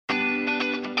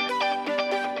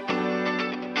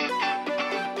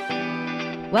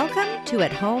Welcome to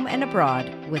At Home and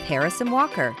Abroad with Harris and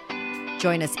Walker.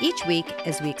 Join us each week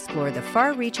as we explore the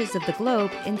far reaches of the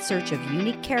globe in search of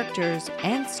unique characters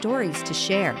and stories to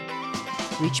share.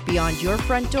 Reach beyond your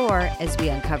front door as we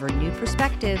uncover new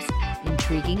perspectives,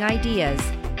 intriguing ideas,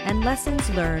 and lessons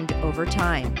learned over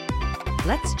time.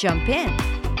 Let's jump in.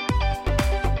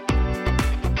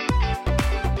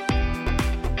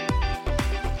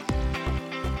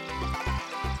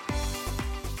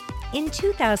 In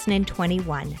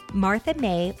 2021, Martha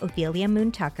May Ophelia Moon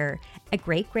Tucker, a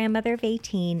great-grandmother of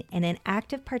 18 and an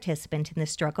active participant in the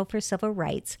struggle for civil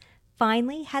rights,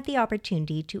 finally had the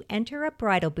opportunity to enter a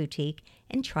bridal boutique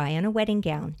and try on a wedding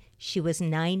gown. She was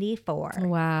 94.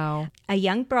 Wow. A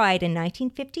young bride in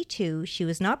 1952, she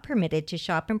was not permitted to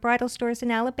shop in bridal stores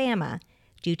in Alabama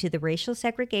due to the racial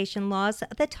segregation laws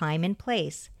of the time and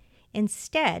place.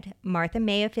 Instead, Martha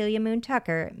May Ophelia Moon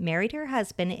Tucker married her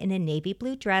husband in a navy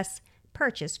blue dress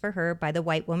purchased for her by the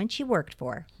white woman she worked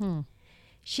for.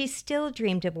 She still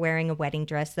dreamed of wearing a wedding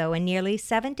dress, though, and nearly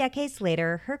 7 decades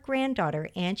later, her granddaughter,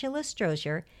 Angela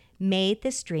Strozier, made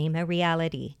this dream a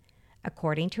reality.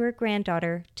 According to her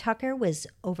granddaughter, Tucker was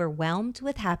overwhelmed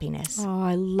with happiness. Oh,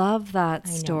 I love that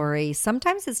story.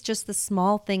 Sometimes it's just the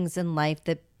small things in life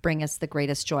that bring us the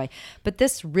greatest joy. But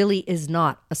this really is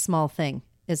not a small thing,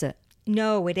 is it?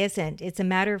 No, it isn't. It's a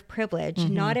matter of privilege.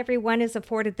 Not everyone is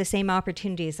afforded the same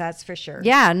opportunities, that's for sure.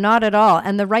 Yeah, not at all.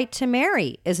 And the right to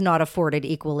marry is not afforded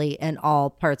equally in all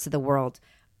parts of the world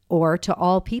or to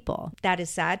all people. That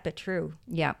is sad, but true.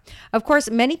 Yeah. Of course,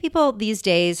 many people these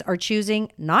days are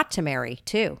choosing not to marry,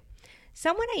 too.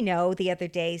 Someone I know the other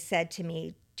day said to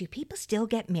me, do people still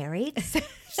get married?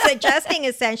 Suggesting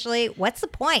essentially, what's the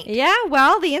point? Yeah,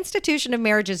 well, the institution of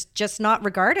marriage is just not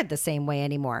regarded the same way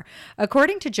anymore.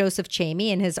 According to Joseph Chamey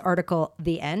in his article,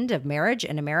 The End of Marriage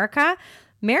in America,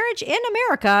 marriage in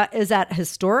America is at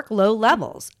historic low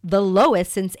levels, the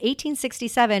lowest since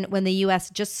 1867 when the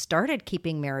U.S. just started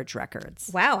keeping marriage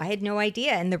records. Wow, I had no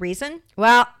idea. And the reason?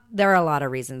 Well, there are a lot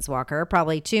of reasons, Walker,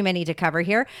 probably too many to cover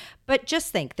here. But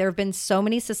just think, there have been so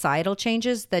many societal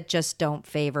changes that just don't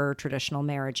favor traditional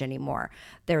marriage anymore.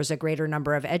 There's a greater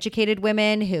number of educated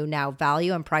women who now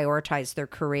value and prioritize their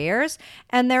careers.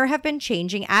 And there have been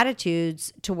changing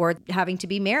attitudes toward having to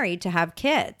be married to have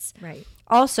kids. Right.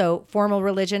 Also, formal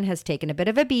religion has taken a bit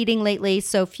of a beating lately,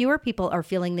 so fewer people are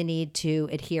feeling the need to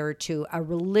adhere to a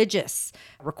religious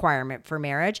requirement for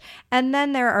marriage. And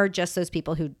then there are just those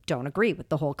people who don't agree with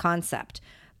the whole concept.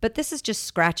 But this is just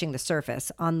scratching the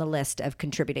surface on the list of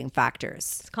contributing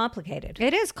factors. It's complicated.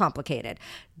 It is complicated.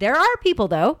 There are people,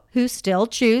 though, who still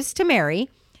choose to marry.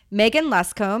 Megan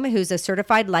Luscombe, who's a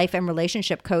certified life and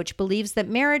relationship coach, believes that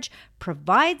marriage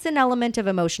provides an element of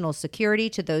emotional security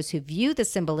to those who view the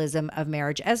symbolism of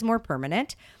marriage as more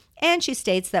permanent. And she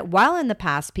states that while in the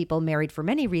past people married for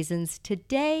many reasons,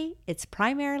 today it's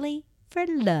primarily for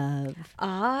love.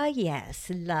 Ah,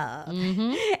 yes, love.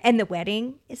 And the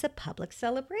wedding is a public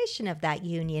celebration of that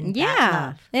union.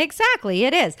 That love. Exactly.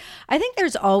 It is. I think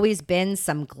there's always been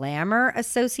some glamour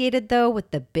associated, though,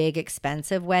 with the big,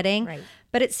 expensive wedding. Right.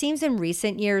 But it seems in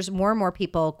recent years, more and more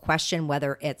people question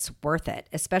whether it's worth it,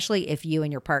 especially if you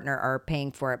and your partner are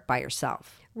paying for it by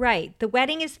yourself. Right. The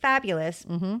wedding is fabulous,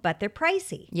 but they're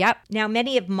pricey. Yep. Now,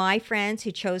 many of my friends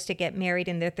who chose to get married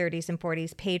in their 30s and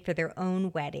 40s paid for their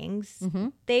own weddings.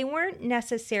 They weren't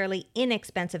necessarily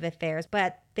inexpensive affairs,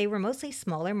 but they were mostly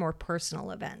smaller, more personal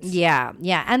events. Yeah.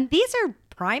 And these are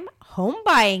prime home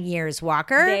buying years,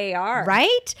 Walker. They are.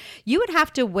 Right? You would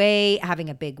have to weigh having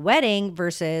a big wedding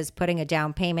versus putting a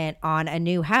down payment on a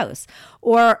new house.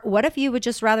 Or what if you would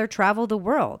just rather travel the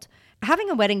world?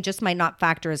 Having a wedding just might not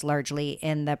factor as largely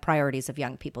in the priorities of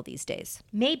young people these days.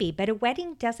 Maybe, but a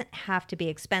wedding doesn't have to be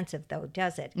expensive, though,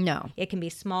 does it? No. It can be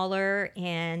smaller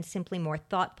and simply more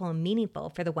thoughtful and meaningful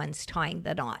for the ones tying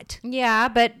the knot. Yeah,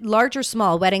 but large or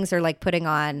small, weddings are like putting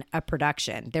on a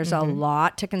production. There's a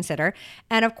lot to consider.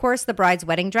 And of course, the bride's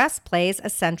wedding dress plays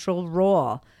a central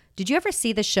role. Did you ever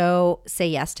see the show Say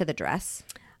Yes to the Dress?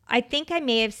 I think I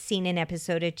may have seen an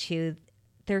episode or two.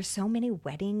 There's so many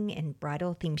wedding and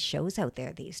bridal themed shows out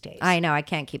there these days. I know, I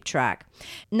can't keep track.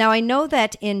 Now, I know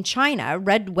that in China,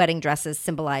 red wedding dresses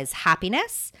symbolize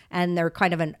happiness, and they're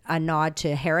kind of a nod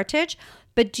to heritage.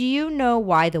 But do you know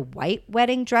why the white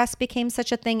wedding dress became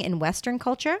such a thing in Western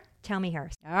culture? Tell me,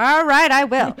 Harris. All right, I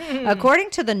will. According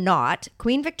to the Knot,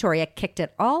 Queen Victoria kicked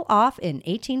it all off in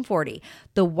 1840.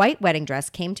 The white wedding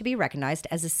dress came to be recognized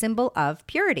as a symbol of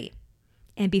purity.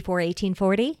 And before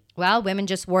 1840? Well, women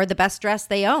just wore the best dress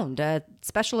they owned, a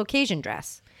special occasion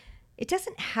dress. It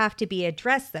doesn't have to be a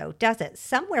dress, though, does it?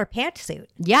 Some wear pantsuit.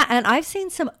 Yeah, and I've seen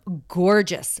some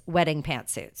gorgeous wedding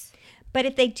pantsuits. But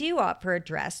if they do opt for a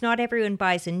dress, not everyone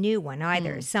buys a new one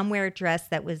either. Some wear a dress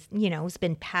that was, has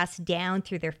been passed down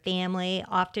through their family,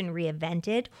 often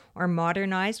reinvented or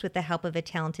modernized with the help of a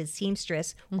talented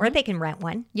seamstress, or they can rent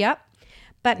one. Yep.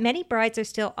 But many brides are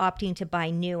still opting to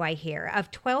buy new, I hear. Of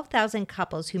 12,000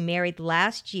 couples who married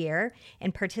last year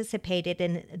and participated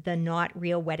in the Not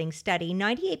Real Wedding study,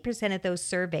 98% of those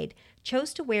surveyed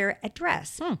chose to wear a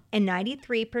dress, and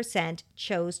 93%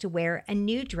 chose to wear a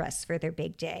new dress for their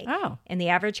big day. Oh. And the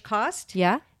average cost?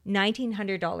 Yeah.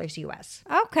 $1,900 US.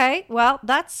 Okay. Well,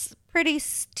 that's pretty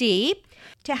steep.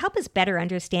 To help us better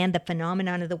understand the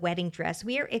phenomenon of the wedding dress,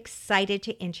 we are excited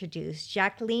to introduce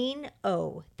Jacqueline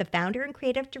O, the founder and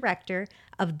creative director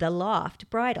of the LOFT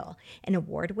Bridal, an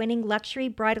award-winning luxury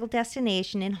bridal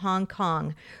destination in Hong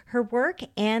Kong. Her work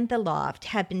and the LOFT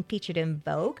have been featured in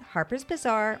Vogue, Harper's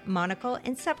Bazaar, Monocle,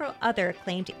 and several other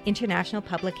acclaimed international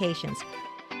publications.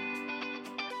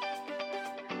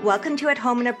 Welcome to At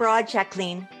Home and Abroad,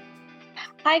 Jacqueline.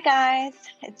 Hi guys,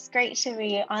 it's great to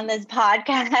be on this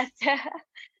podcast.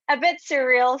 A bit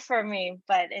surreal for me,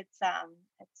 but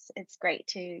it's great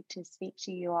to speak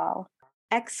to you all.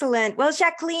 Excellent. Well,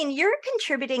 Jacqueline, you're a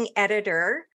contributing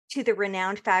editor to the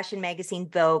renowned fashion magazine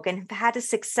Vogue and have had a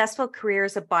successful career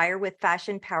as a buyer with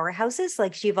fashion powerhouses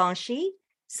like Givenchy,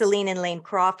 Celine and Lane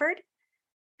Crawford.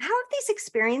 How have these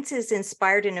experiences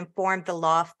inspired and informed the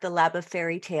LOFT, the Lab of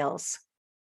Fairy Tales?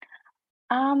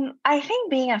 I think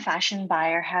being a fashion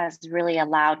buyer has really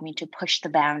allowed me to push the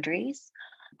boundaries.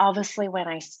 Obviously, when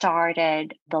I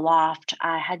started the LOFT,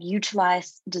 I had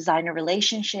utilized designer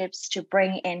relationships to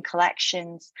bring in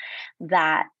collections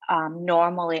that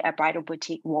normally a bridal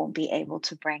boutique won't be able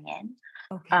to bring in.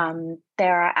 Okay.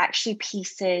 There are actually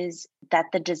pieces that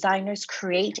the designers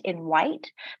create in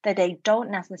white that they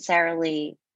don't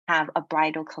necessarily have a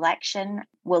bridal collection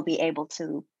will be able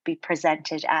to be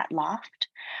presented at LOFT.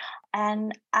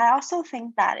 And I also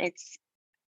think that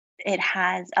it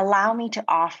has allowed me to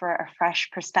offer a fresh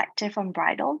perspective on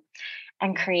bridal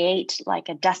and create like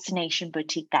a destination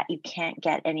boutique that you can't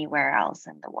get anywhere else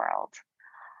in the world.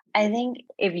 I think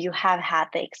if you have had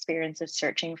the experience of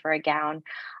searching for a gown,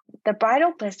 the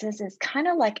bridal business is kind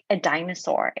of like a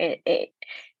dinosaur. It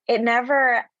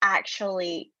never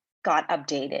actually got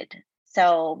updated.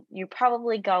 So you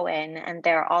probably go in and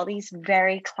there are all these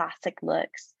very classic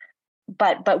looks.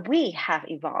 But we have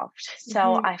evolved.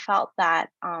 So I felt that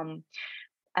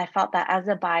as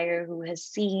a buyer who has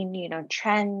seen,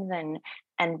 trends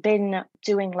and been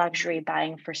doing luxury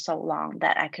buying for so long,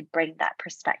 that I could bring that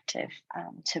perspective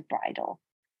to bridal.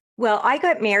 Well, I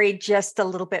got married just a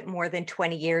little bit more than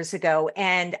 20 years ago,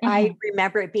 and I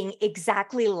remember it being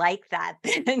exactly like that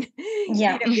then.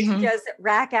 Yeah. It's just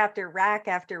rack after rack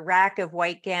after rack of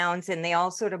white gowns, and they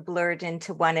all sort of blurred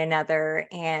into one another,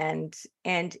 and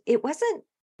it wasn't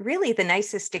really the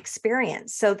nicest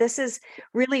experience. So this is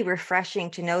really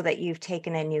refreshing to know that you've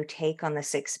taken a new take on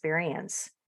this experience.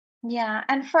 Yeah.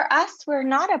 And for us, we're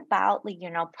not about,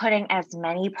 putting as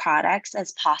many products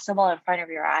as possible in front of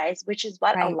your eyes, which is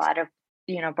what a lot of,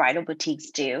 bridal boutiques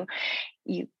do.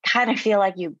 You kind of feel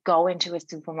like you go into a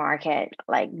supermarket,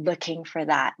 like looking for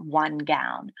that one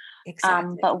gown.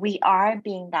 Exactly. But we are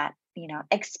being that,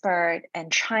 expert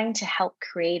and trying to help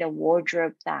create a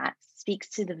wardrobe that speaks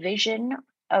to the vision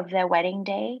of their wedding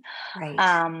day.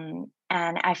 Right.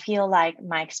 And I feel like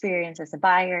my experience as a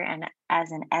buyer and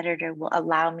as an editor will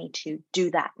allow me to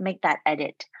do that, make that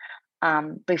edit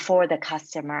before the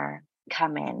customer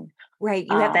come in. Right.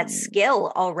 You have that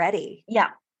skill already.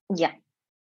 Yeah. Yeah.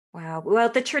 Wow. Well,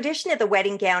 the tradition of the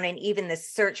wedding gown and even the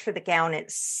search for the gown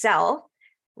itself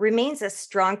remains a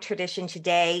strong tradition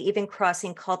today, even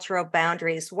crossing cultural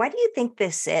boundaries. Why do you think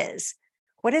this is?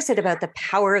 What is it about the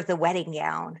power of the wedding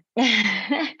gown?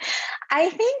 I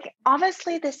think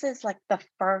obviously this is like the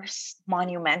first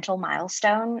monumental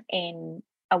milestone in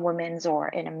a woman's or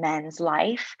in a man's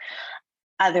life,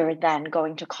 other than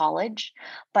going to college.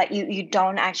 But you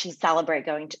don't actually celebrate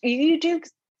you do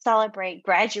celebrate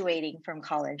graduating from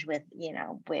college with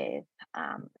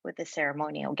a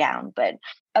ceremonial gown. But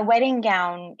a wedding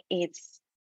gown, it's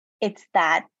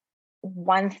that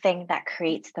one thing that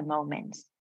creates the moment.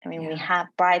 I mean, we have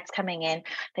brides coming in,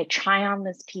 they try on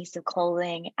this piece of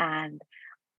clothing and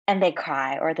they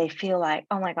cry, or they feel like,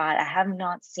 oh my God, I have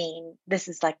not seen, this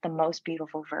is like the most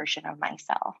beautiful version of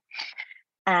myself.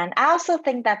 And I also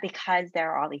think that because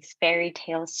there are all these fairy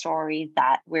tale stories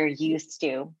that we're used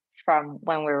to from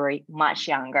when we were much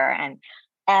younger, and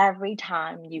every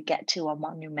time you get to a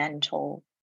monumental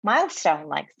milestone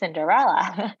like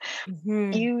Cinderella,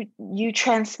 you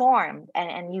transform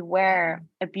and you wear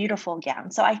a beautiful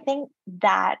gown. So I think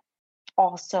that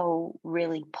also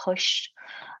really pushed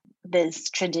this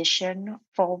tradition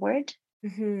forward.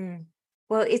 Hmm.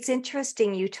 Well, it's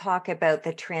interesting you talk about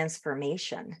the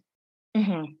transformation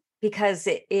Hmm. because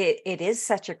it is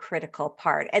such a critical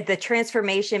part, the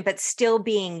transformation, but still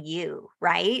being you,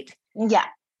 right? Yeah, yeah,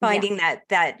 Finding that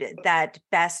best that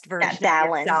version of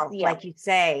balance. yourself, Yeah. like you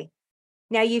say.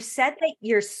 Now, you said that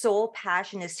your sole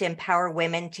passion is to empower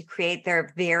women to create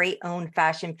their very own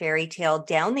fashion fairy tale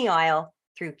down the aisle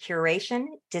through curation,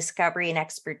 discovery, and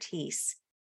expertise.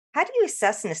 How do you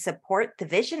assess and support the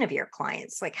vision of your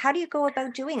clients? Like, how do you go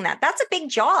about doing that? That's a big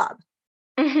job.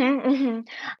 Hmm. Hmm.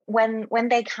 When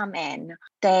they come in,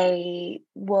 they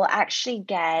will actually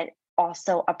get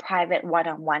also a private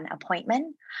one-on-one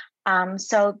appointment.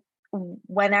 So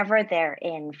whenever they're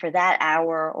in for that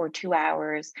hour or 2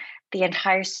 hours, the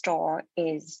entire store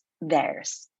is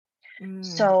theirs. Mm,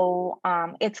 So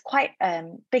it's quite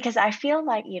because I feel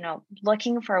like,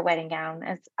 looking for a wedding gown,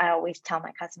 as I always tell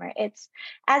my customer, it's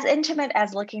as intimate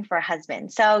as looking for a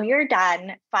husband. So you're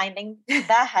done finding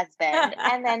the husband,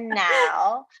 and then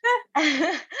now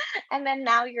and then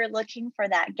now you're looking for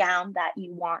that gown that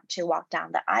you want to walk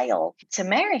down the aisle to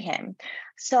marry him.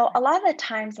 So a lot of the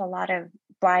times, a lot of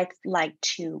brides like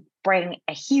to bring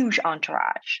a huge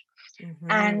entourage,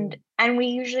 and mhm. we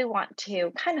usually want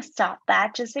to kind of stop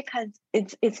that, just because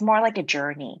it's more like a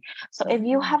journey. So if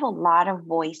you Mhm. have a lot of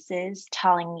voices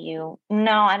telling you,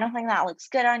 no, I don't think that looks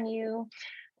good on you,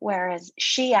 whereas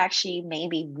she actually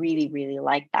maybe really really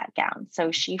liked that gown,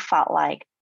 so she felt like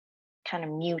kind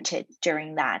of muted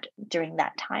during that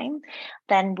time,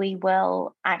 then we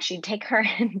will actually take her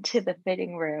into the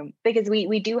fitting room, because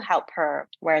we do help her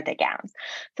wear the gowns.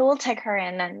 So we'll take her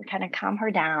in and kind of calm her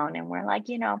down, and we're like,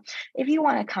 if you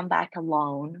want to come back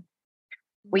alone,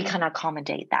 we Mhm. can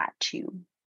accommodate that too.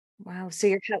 Wow.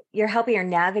 So you're helping her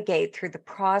navigate through the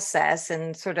process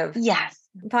and sort of Yes.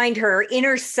 find her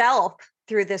inner self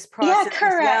through this Yeah, process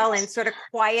as well, and correct. sort of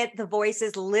quiet the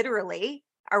voices literally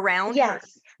around her.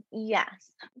 Yes. Yes.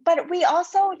 But we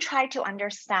also try to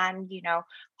understand,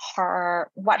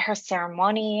 what her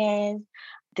ceremony is,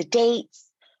 the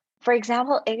dates. For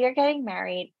example, if you're getting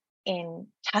married in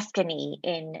Tuscany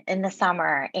in the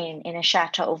summer in a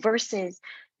chateau, versus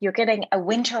you're getting a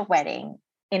winter wedding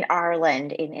in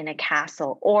Ireland in a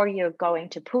castle, or you're going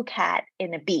to Phuket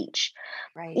in a beach,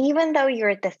 Right. even though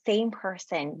you're the same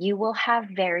person, you will have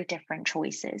very different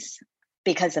choices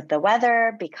because of the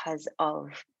weather, because of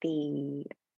the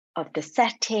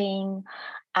setting,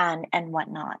 and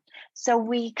whatnot. So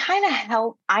we kind of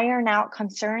help iron out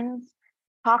concerns,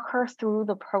 talk her through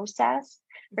the process.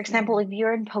 For example, Mhm. if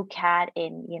you're in Phuket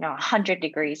in 100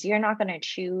 degrees, you're not going to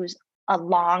choose a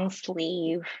long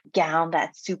sleeve gown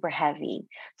that's super heavy.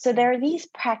 So there are these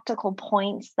practical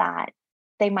points that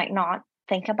they might not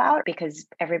think about, because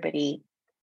everybody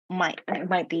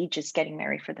might be just getting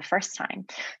married for the first time,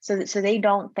 so they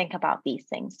don't think about these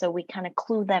things, so we kind of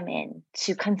clue them in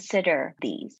to consider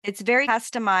these. It's very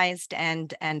customized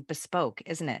and bespoke,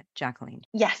 isn't it, Jacqueline?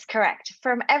 Yes, correct.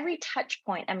 From every touch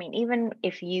point, I mean, even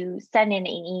if you send in an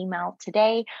email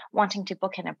today wanting to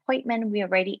book an appointment, we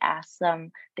already ask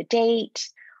them the date,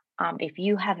 if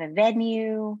you have a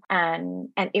venue, and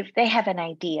if they have an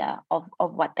idea of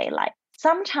what they like.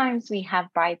 Sometimes we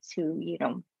have brides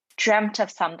who, dreamt of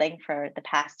something for the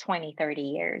past 20, 30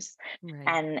 years, Right.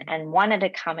 and wanted to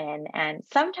come in, and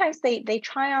sometimes they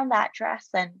try on that dress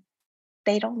and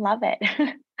they don't love it.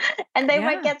 And they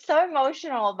might Yeah. get so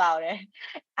emotional about it,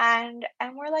 and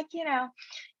we're like,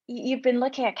 you've been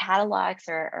looking at catalogs,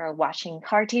 or watching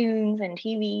cartoons and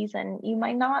TVs, and you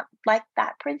might not like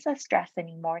that princess dress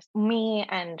anymore. Me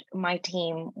and my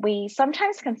team, we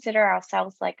sometimes consider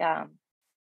ourselves like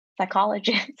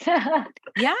psychologists, because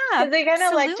Yeah, they kind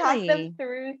of like talk them absolutely.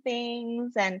 through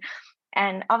things,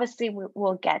 and obviously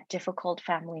we'll get difficult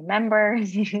family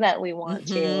members that we want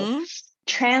to Mhm.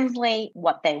 translate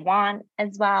what they want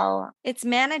as well. It's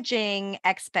managing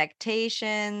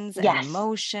expectations and Yes.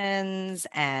 emotions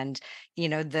and,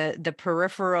 the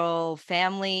peripheral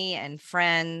family and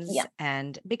friends. Yeah.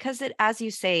 And because it, as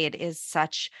you say, it is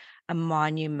such a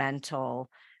monumental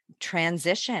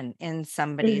transition in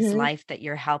somebody's Hmm. life that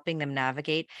you're helping them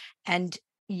navigate. And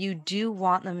you do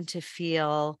want them to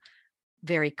feel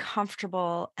very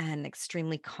comfortable and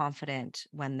extremely confident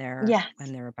when Yes.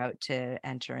 they're about to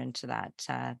enter into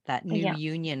that new Yeah.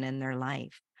 union in their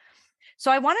life.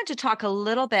 So I wanted to talk a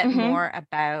little bit Hmm. more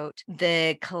about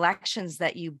the collections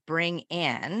that you bring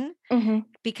in, Hmm.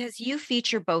 because you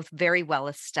feature both very well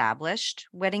established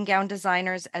wedding gown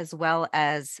designers as well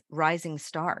as rising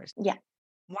stars. Yeah.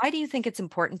 Why do you think it's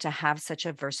important to have such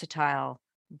a versatile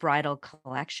bridal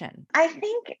collection? I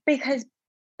think because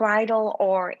bridal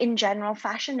or in general,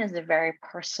 fashion is a very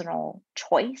personal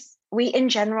choice. We in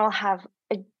general have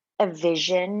a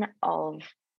vision of,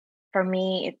 for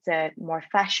me, it's a more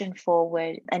fashion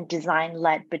forward and design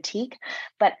led boutique.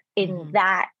 But in Mhm.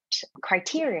 that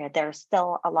criteria, there's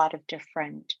still a lot of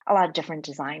different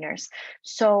designers.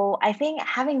 So I think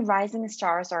having rising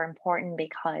stars are important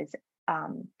because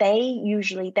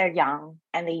they're young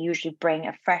and they usually bring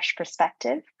a fresh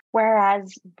perspective.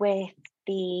 Whereas with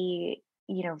the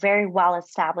very well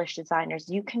established designers,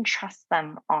 you can trust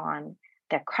them on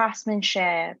their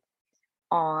craftsmanship,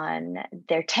 on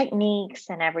their techniques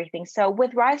and everything. So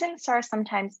with rising stars,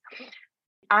 sometimes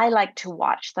I like to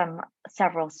watch them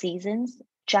several seasons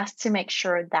just to make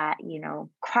sure that,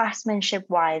 craftsmanship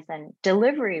wise and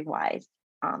delivery wise,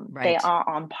 they Right. are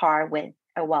on par with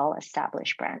a well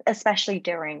established brand, especially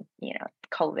during,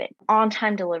 COVID. On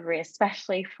time delivery,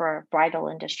 especially for bridal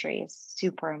industry, is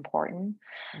super important.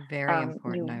 Very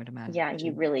important, I You, would yeah,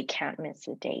 you imagine. really can't miss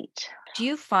a date. Do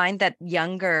you find that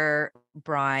younger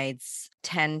brides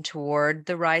tend toward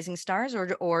the rising stars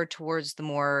or towards the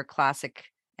more classic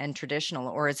and traditional,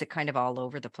 or is it kind of all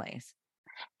over the place?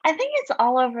 I think it's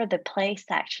all over the place,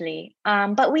 actually.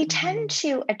 But we tend Mhm.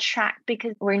 to attract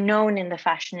because we're known in the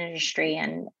fashion industry,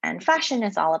 and fashion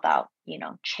is all about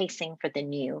chasing for the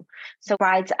new. So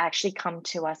brides actually come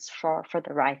to us for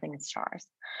the rising stars.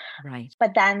 Right.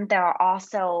 But then there are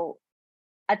also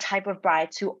a type of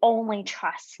brides who only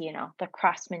trust the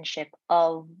craftsmanship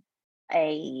of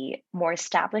a more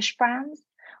established brands.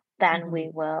 Then we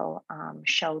Mhm. will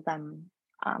show them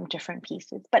different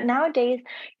pieces. But nowadays,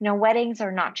 weddings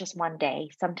are not just one day.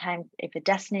 Sometimes, if a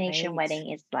destination Right.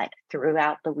 wedding is like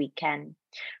throughout the weekend.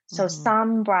 So Mhm.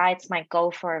 some brides might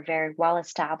go for a very well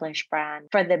established brand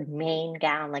for the main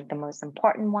gown, like the most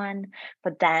important one,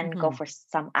 but then go Mhm. for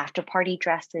some after party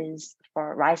dresses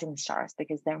for rising stars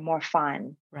because they're more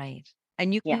fun. Right.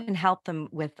 And you Yeah. can help them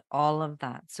with all of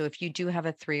that. So if you do have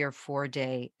a 3 or 4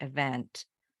 day event,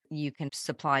 you can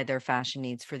supply their fashion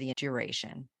needs for the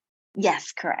duration.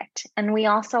 Yes, correct. And we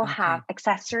also have Okay.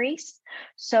 accessories.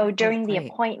 So Oh, during the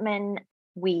great. appointment,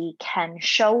 we can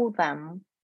show them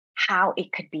how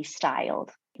it could be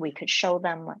styled. We could show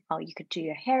them like, oh, you could do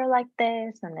your hair like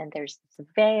this, and then there's this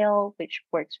veil, which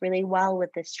works really well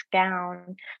with this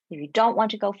gown. If you don't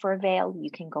want to go for a veil,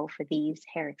 you can go for these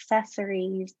hair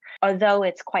accessories. Although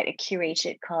it's quite a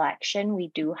curated collection, we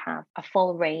do have a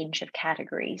full range of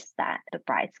categories that the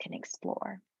brides can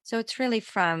explore. So it's really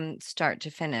from start to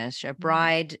finish. A Mhm.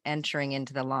 bride entering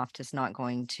into the loft is not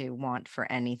going to want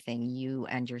for anything. You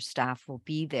and your staff will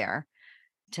be there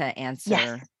to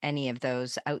Yes. answer any of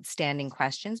those outstanding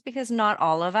questions because not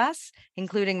all of us,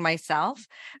 including myself,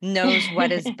 knows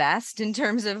what is best in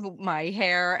terms of my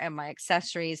hair and my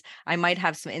accessories. I might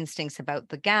have some instincts about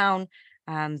the gown,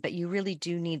 but you really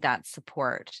do need that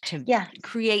support to Yes.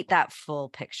 create that full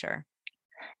picture.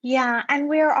 Yeah, and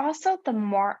we're also the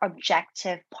more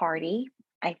objective party,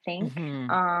 I think. Hmm.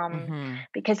 Um, Hmm.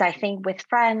 because I think with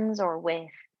friends or with,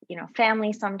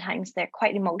 family, sometimes they're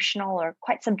quite emotional or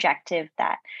quite subjective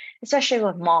that, especially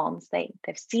with moms, they've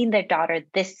seen their daughter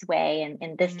this way and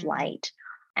in this Mm. light.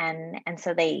 And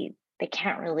so they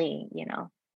can't really,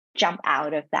 jump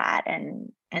out of that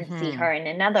and see her Hmm. in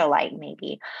another light,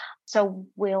 maybe. So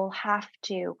we'll have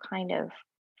to kind of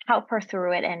help her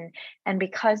through it, and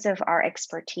because of our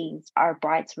expertise, our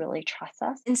brides really trust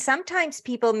us. And sometimes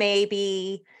people may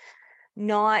be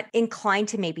not inclined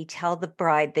to maybe tell the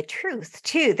bride the truth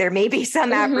too. There may be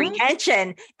some Hmm.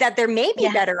 apprehension that there may be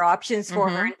Yes. better options for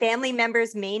her, Hmm. and family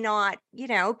members may not,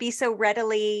 be so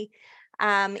readily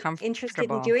interested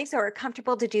in Comfortable. doing so or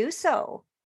comfortable to do so.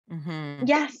 Hmm.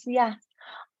 Yes, yes.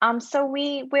 So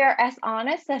we're as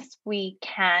honest as we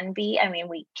can be. I mean,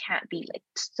 we can't be like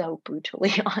so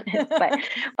brutally honest,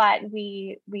 but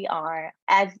we are,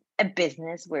 as a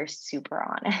business, we're super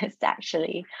honest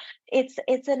actually.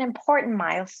 It's an important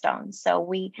milestone. So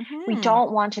we Hmm.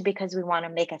 don't want to, because we want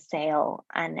to make a sale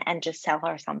and just sell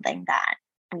her something that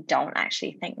we don't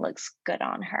actually think looks good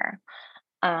on her.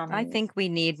 I Um think we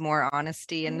need more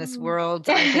honesty in this mm. world.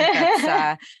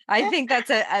 I think that's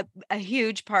a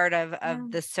huge part of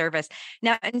the service.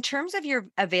 Now, in terms of your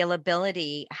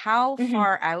availability, how Mhm.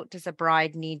 far out does a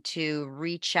bride need to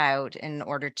reach out in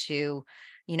order to,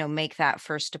 make that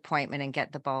first appointment and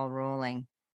get the ball rolling?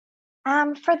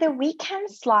 For the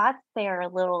weekend slots, they're a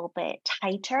little bit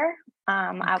tighter.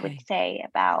 I would Okay. say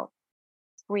about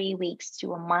 3 weeks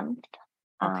to a month.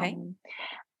 Okay.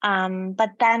 Um,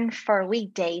 but then for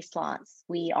weekday slots,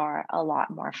 we are a lot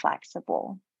more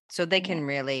flexible. So they Yeah. can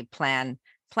really plan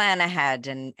ahead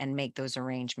and make those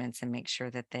arrangements and make sure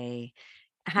that they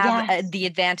have Yes. the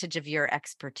advantage of your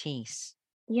expertise.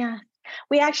 Yeah.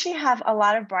 We actually have a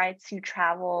lot of brides who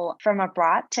travel from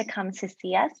abroad to come to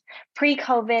see us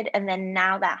pre-COVID. And then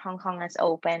now that Hong Kong has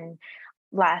opened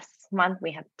last month,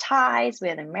 we have Thais, we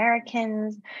have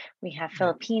Americans, we have Yeah.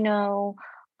 Filipino.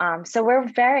 So we're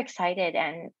very excited.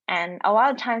 And a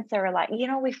lot of times they were like,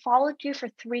 we followed you for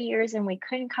 3 years and we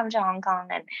couldn't come to Hong Kong.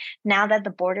 And now that the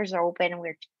borders are open,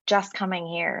 we're just coming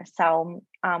here. So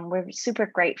we're super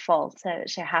grateful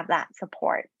to have that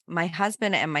support. My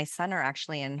husband and my son are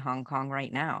actually in Hong Kong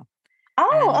right now.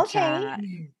 Oh, And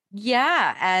okay.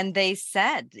 yeah, and they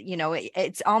said,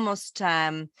 it's almost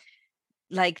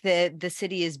like the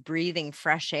city is breathing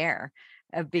fresh air,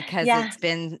 because Yeah. it's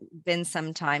been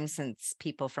some time since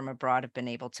people from abroad have been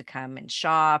able to come and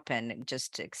shop and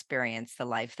just experience the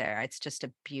life there. It's just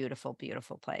a beautiful,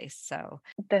 beautiful place. So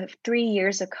The 3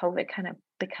 years of COVID kind of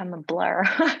become a blur.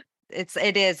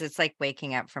 it's like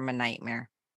waking up from a nightmare.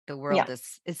 The Yeah, world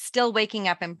is still waking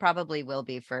up and probably will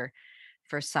be for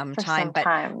some for time. some But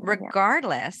time. Yeah.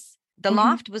 regardless, the Hmm.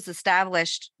 loft was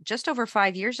established just over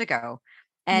 5 years ago.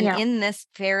 And Yeah. in this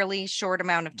fairly short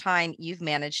amount of time, you've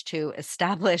managed to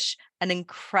establish an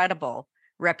incredible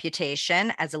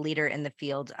reputation as a leader in the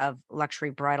field of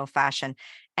luxury bridal fashion.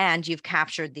 And you've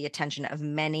captured the attention of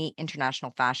many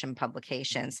international fashion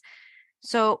publications.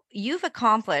 So you've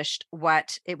accomplished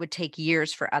what it would take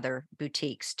years for other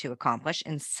boutiques to accomplish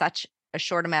in such a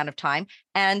short amount of time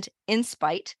and in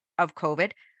spite of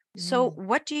COVID. So, Mm.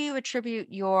 what do you attribute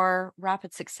your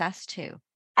rapid success to?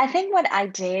 I think what I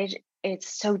did is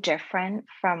so different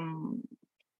from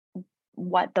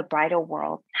what the bridal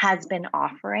world has been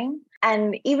offering.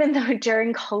 And even though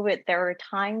during COVID, there were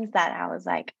times that I was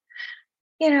like,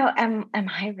 am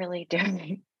I really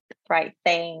doing the right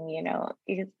thing?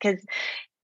 Because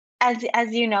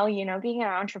being an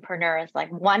entrepreneur is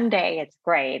like one day it's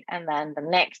great, and then the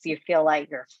next you feel like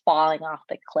you're falling off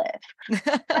the cliff.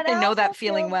 But I I know also that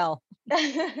feeling feel well.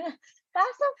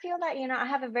 that I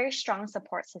have a very strong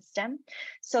support system,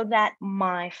 so that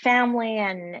my family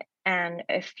and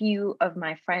a few of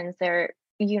my friends, they're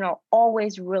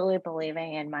always really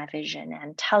believing in my vision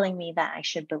and telling me that I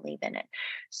should believe in it.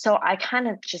 So I kind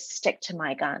of just stick to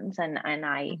my guns, and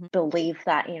I Mhm. believe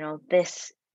that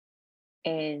this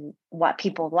is what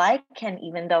people like. And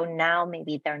even though now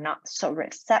maybe they're not so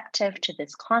receptive to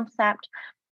this concept,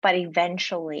 but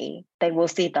eventually they will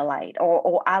see the light,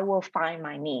 or I will find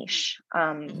my niche.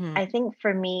 Mhm. I think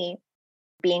for me,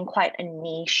 being quite a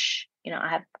niche, I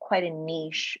have quite a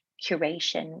niche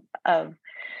curation of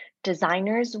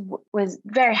designers was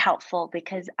very helpful,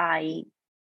 because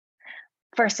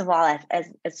first of all,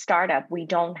 as a startup, we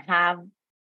don't have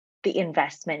the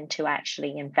investment to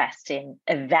actually invest in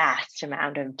a vast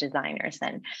amount of designers,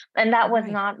 and that was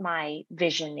Right. not my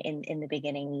vision in the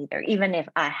beginning either. Even if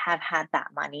I have had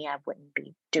that money, I wouldn't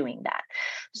be doing that.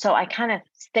 So I kind of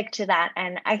stick to that.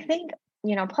 And I think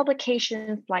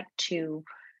publications like to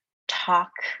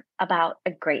talk about a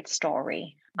great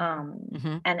story.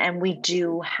 Mhm. And we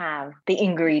do have the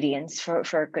ingredients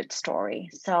for a good story.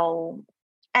 So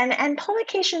and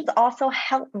publications also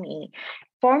help me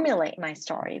formulate my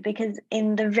story, because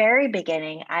in the very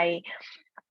beginning,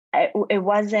 it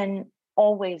wasn't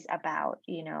always about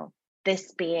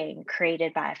this being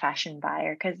created by a fashion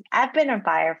buyer, because I've been a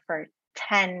buyer for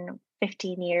 10,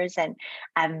 15 years, and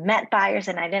I've met buyers,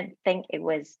 and I didn't think it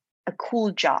was a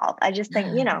cool job. I just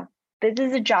think this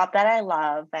is a job that I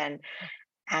love, and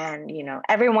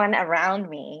everyone around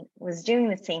me was doing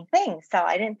the same thing, so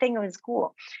I didn't think it was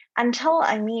cool until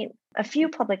I meet a few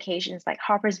publications like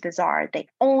Harper's Bazaar. They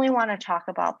only want to talk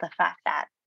about the fact that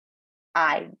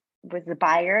I was a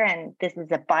buyer and this is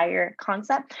a buyer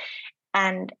concept,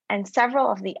 and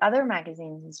several of the other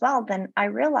magazines as well. Then I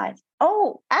realized,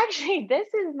 oh, actually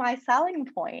this is my selling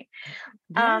point,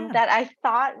 Yeah. that I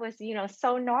thought was,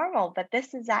 so normal, but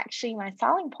this is actually my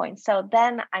selling point. So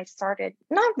then I started,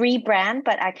 not rebrand,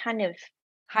 but I kind of,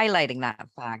 Highlighting that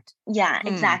fact. yeah, Hmm.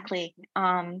 exactly.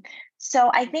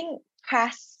 So I think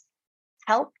press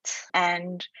helped,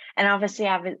 and obviously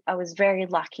I was very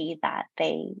lucky that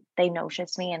they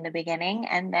noticed me in the beginning,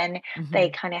 and then they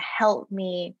Hmm. kind of helped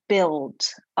me build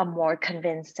a more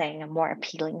convincing, a more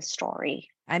appealing story.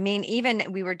 I mean,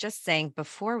 even we were just saying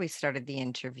before we started the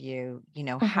interview,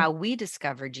 Mhm. how we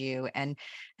discovered you, and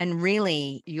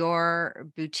really your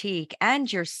boutique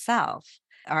and yourself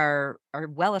are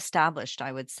well established,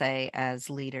 I would say, as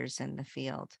leaders in the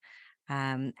field.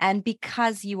 And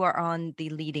because you are on the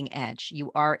leading edge,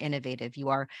 you are innovative, you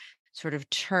are sort of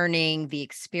turning the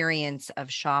experience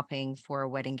of shopping for a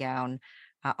wedding gown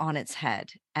on its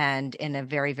head and in a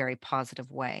very, very positive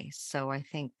way. So I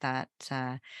think that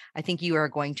I think you are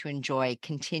going to enjoy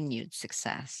continued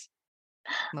success.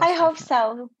 I hope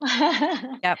definitely.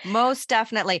 so. Yeah, most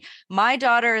definitely. My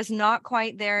daughter is not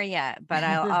quite there yet, but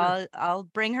I'll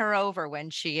bring her over when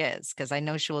she is, because I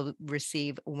know she will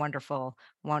receive wonderful,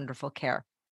 wonderful care.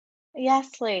 Yes,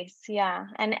 please. Yeah.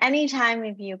 And anytime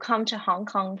if you come to Hong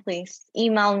Kong, please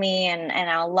email me and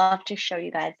I'll love to show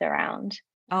you guys around.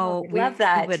 Oh, Oh, we'd love we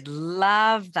that. would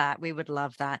love that. We would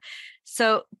love that.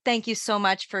 So thank you so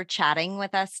much for chatting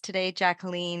with us today,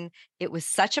 Jacqueline. It was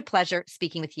such a pleasure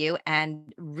speaking with you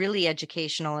and really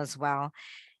educational as well.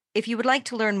 If you would like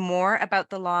to learn more about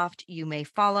The Loft, you may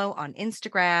follow on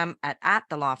Instagram at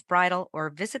The Loft Bridal or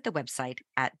visit the website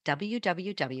at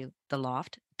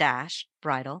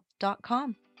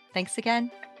www.theloft-bridal.com. Thanks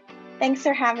again. Thanks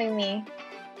for having me.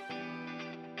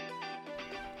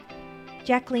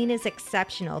 Jacqueline is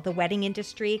exceptional. The wedding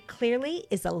industry clearly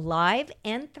is alive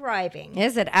and thriving.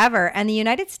 Is it ever? And the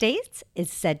United States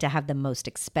is said to have the most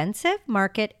expensive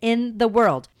market in the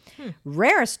world.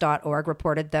 Rarest.org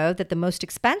reported, though, that the most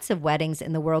expensive weddings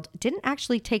in the world didn't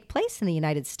actually take place in the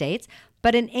United States,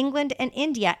 but in England and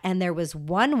India. And there was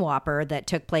one whopper that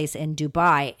took place in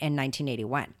Dubai in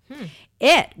 1981.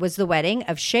 It was the wedding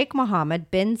of Sheikh Mohammed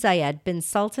bin Zayed bin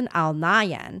Sultan Al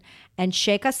Nahyan and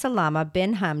Sheikha Salama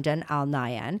bin Hamdan Al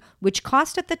Nahyan, which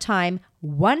cost at the time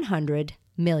 $100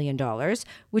 million,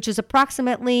 which is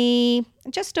approximately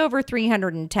just over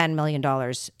 $310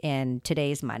 million in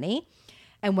today's money.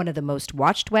 And one of the most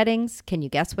watched weddings, can you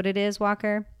guess what it is,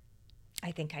 Walker?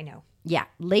 I think I know. Yeah,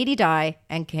 Lady Di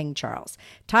and King Charles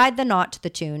tied the knot to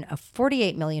the tune of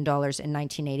 $48 million in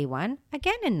 1981.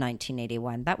 Again in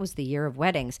 1981. That was the year of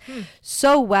weddings.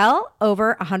 So well,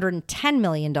 over $110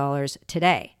 million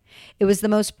today. It was the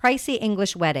most pricey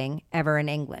English wedding ever in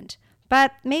England.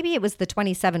 But maybe it was the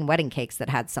 27 wedding cakes that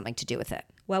had something to do with it.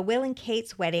 Well, Will and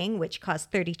Kate's wedding, which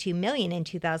cost $32 million in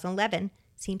 2011,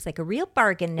 seems like a real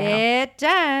bargain now. It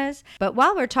does. But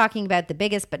while we're talking about the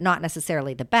biggest but not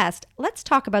necessarily the best, let's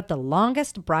talk about the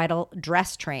longest bridal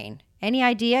dress train. Any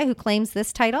idea who claims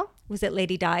this title? Was it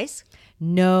Lady Di's?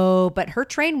 No, but her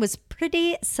train was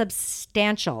pretty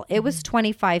substantial. It was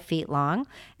 25 feet long,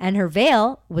 and her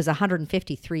veil was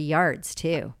 153 yards,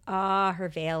 too. Ah, her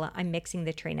veil. I'm mixing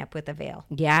the train up with a veil.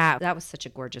 Yeah, that was such a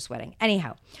gorgeous wedding.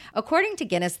 Anyhow, according to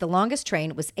Guinness, the longest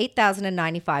train was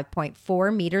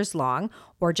 8,095.4 meters long,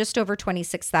 or just over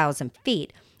 26,000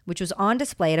 feet, which was on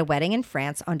display at a wedding in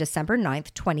France on December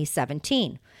 9th,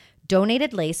 2017.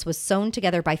 Donated lace was sewn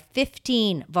together by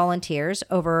 15 volunteers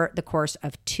over the course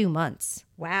of 2 months.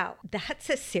 Wow, that's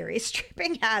a serious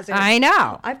tripping hazard. I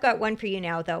know. I've got one for you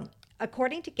now, though.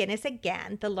 According to Guinness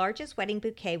again, the largest wedding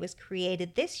bouquet was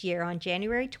created this year on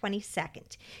January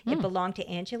 22nd. It belonged to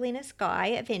Angelina Sky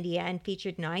of India and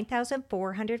featured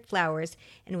 9,400 flowers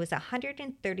and was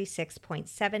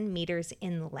 136.7 meters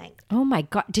in length. Oh my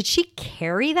God. Did she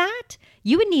carry that?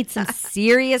 You would need some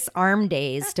serious arm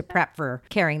days to prep for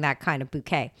carrying that kind of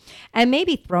bouquet. And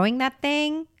maybe throwing that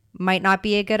thing might not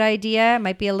be a good idea.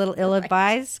 Might be a little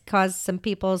ill-advised, cause some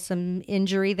people some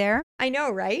injury there. I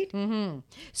know, right?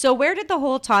 So where did the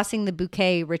whole tossing the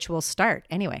bouquet ritual start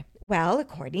anyway? Well,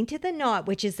 according to The Knot,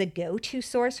 which is the go-to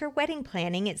source for wedding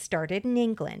planning, it started in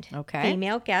England. Okay.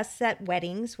 Female guests at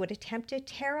weddings would attempt to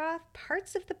tear off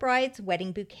parts of the bride's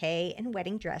wedding bouquet and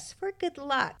wedding dress for good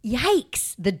luck.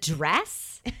 Yikes. The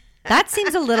dress? That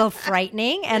seems a little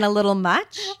frightening and a little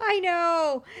much. I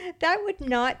know. That would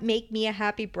not make me a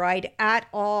happy bride at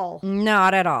all.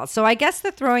 Not at all. So I guess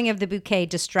the throwing of the bouquet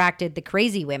distracted the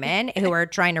crazy women who are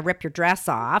trying to rip your dress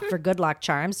off for good luck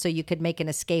charms so you could make an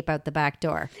escape out the back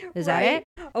door. Is that it?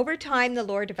 Over time, the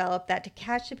lore developed that to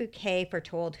catch the bouquet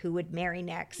foretold who would marry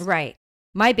next. Right.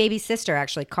 My baby sister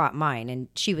actually caught mine, and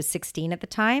she was 16 at the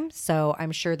time, so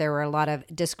I'm sure there were a lot of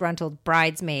disgruntled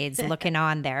bridesmaids looking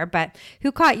on there. But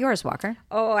who caught yours, Walker?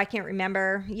 Oh, I can't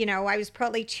remember. You know, I was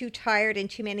probably too tired and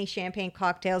too many champagne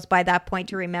cocktails by that point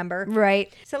to remember.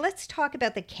 Right. So let's talk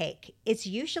about the cake. It's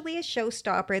usually a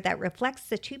showstopper that reflects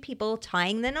the two people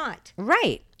tying the knot.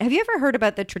 Right. Have you ever heard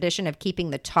about the tradition of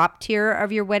keeping the top tier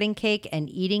of your wedding cake and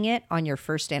eating it on your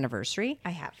first anniversary?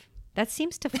 I have. That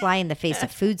seems to fly in the face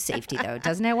of food safety, though,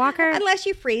 doesn't it, Walker? Unless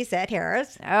you freeze it,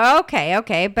 Harris.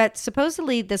 Okay. But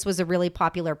supposedly this was a really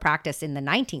popular practice in the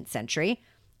 19th century,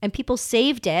 and people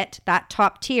saved it, that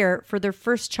top tier, for their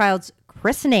first child's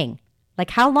christening. Like,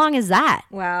 how long is that?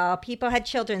 Well, people had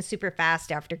children super fast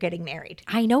after getting married.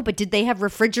 I know, but did they have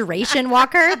refrigeration,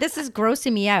 Walker? This is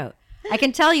grossing me out. I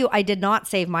can tell you I did not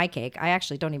save my cake. I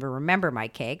actually don't even remember my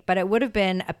cake, but it would have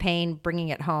been a pain bringing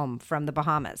it home from the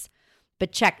Bahamas.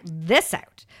 But check this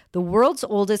out. The world's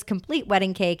oldest complete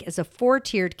wedding cake is a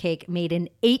 4-tiered cake made in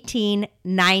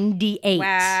 1898.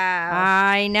 Wow.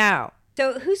 I know.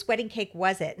 So whose wedding cake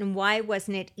was it, and why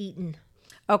wasn't it eaten?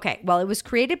 Okay, well, it was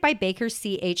created by Baker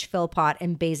C.H. Philpott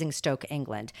in Basingstoke,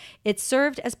 England. It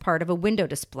served as part of a window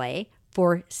display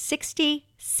for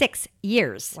 66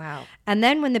 years. Wow. And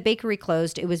then when the bakery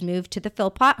closed, it was moved to the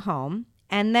Philpott home,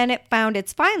 and then it found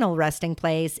its final resting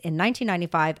place in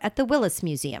 1995 at the Willis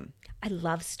Museum. I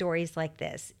love stories like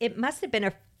this. It must have been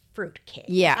a fruit cake.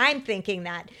 Yeah. I'm thinking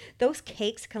that those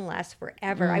cakes can last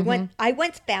forever. I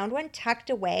once found one tucked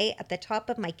away at the top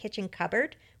of my kitchen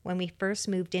cupboard when we first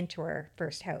moved into our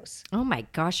first house. Oh my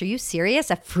gosh, are you serious?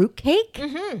 A fruit cake?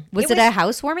 Mm-hmm. Was it a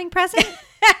housewarming present?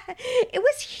 It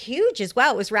was huge as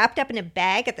well. It was wrapped up in a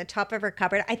bag at the top of our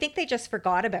cupboard. I think they just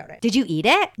forgot about it. Did you eat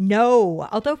it? No.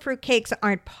 Although fruit cakes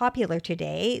aren't popular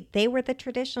today, they were the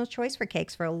traditional choice for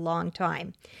cakes for a long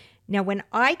time. Now, when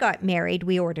I got married,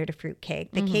 we ordered a fruit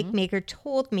cake. The cake maker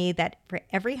told me that for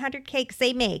every 100 cakes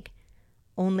they make,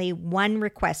 only one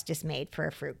request is made for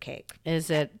a fruit cake. Is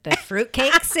it the fruit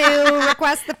cakes who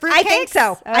request the fruit cakes? I think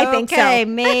so. I think so. Okay,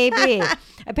 maybe.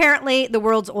 Apparently, the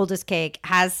world's oldest cake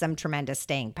has some tremendous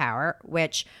staying power,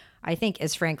 which I think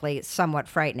is frankly somewhat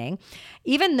frightening.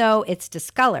 Even though it's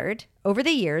discolored, over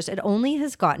the years, it only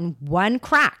has gotten one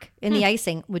crack in the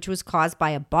icing, which was caused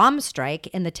by a bomb strike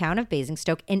in the town of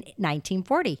Basingstoke in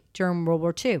 1940 during World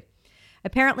War II.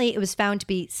 Apparently, it was found to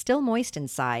be still moist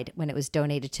inside when it was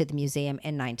donated to the museum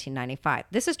in 1995.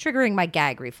 This is triggering my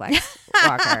gag reflex,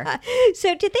 Walker.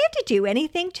 So did they have to do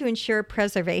anything to ensure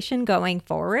preservation going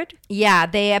forward? Yeah,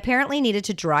 they apparently needed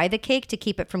to dry the cake to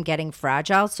keep it from getting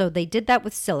fragile. So they did that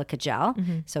with silica gel.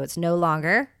 So it's no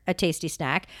longer a tasty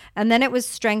snack. And then it was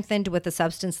strengthened with a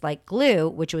substance like glue,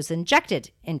 which was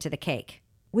injected into the cake.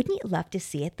 Wouldn't you love to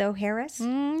see it though, Harris?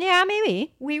 Yeah,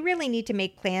 maybe. We really need to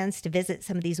make plans to visit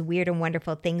some of these weird and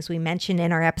wonderful things we mention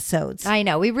in our episodes. I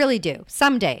know, we really do.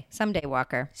 Someday,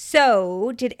 Walker.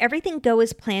 So, did everything go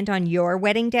as planned on your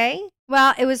wedding day?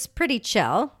 Well, it was pretty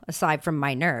chill, aside from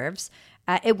my nerves.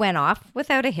 It went off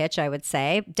without a hitch, I would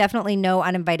say. Definitely no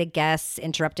uninvited guests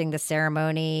interrupting the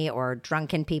ceremony or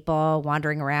drunken people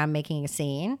wandering around making a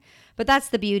scene. But that's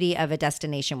the beauty of a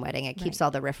destination wedding. It keeps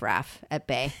all the riffraff at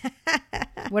bay.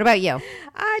 What about you?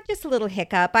 Just a little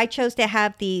hiccup. I chose to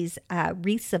have these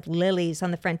wreaths of lilies on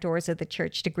the front doors of the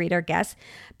church to greet our guests.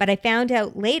 But I found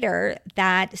out later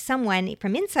that someone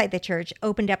from inside the church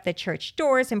opened up the church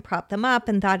doors and propped them up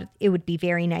and thought it would be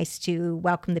very nice to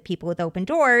welcome the people with open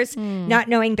doors, not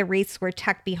knowing the wreaths were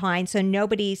tucked behind. So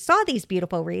nobody saw these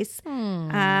beautiful wreaths. They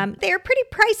were pretty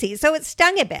pricey, so it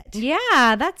stung a bit.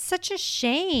 Yeah, that's such a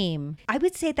shame. I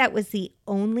would say that was the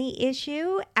only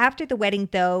issue. After the wedding,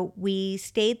 though, we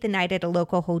stayed the night at a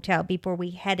local hotel before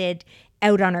we headed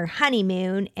out on our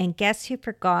honeymoon. And guess who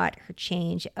forgot her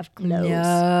change of clothes?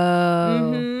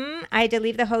 No. I had to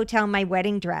leave the hotel in my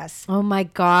wedding dress. Oh my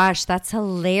gosh, that's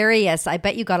hilarious. I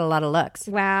bet you got a lot of looks.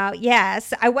 Wow.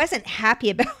 Yes. I wasn't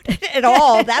happy about it at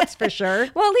all. That's for sure.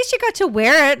 Well, at least you got to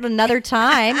wear it another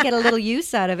time, get a little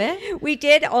use out of it. We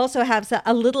did also have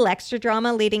a little extra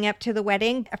drama leading up to the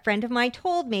wedding. A friend of mine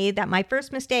told me that my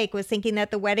first mistake was thinking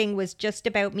that the wedding was just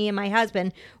about me and my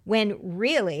husband, when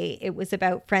really it was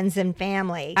about friends and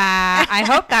family. I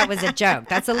hope that was a joke.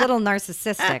 That's a little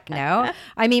narcissistic, no?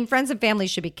 I mean, friends and family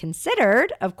should be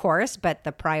considered, of course, but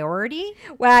the priority?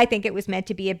 Well, I think it was meant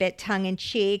to be a bit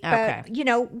tongue-in-cheek. Okay.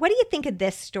 But, what do you think of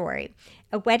this story?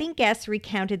 A wedding guest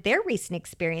recounted their recent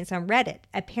experience on Reddit.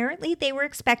 Apparently, they were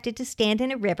expected to stand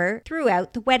in a river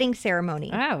throughout the wedding ceremony.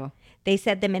 Oh. They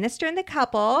said the minister and the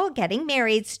couple getting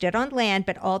married stood on land,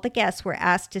 but all the guests were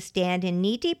asked to stand in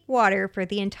knee-deep water for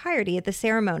the entirety of the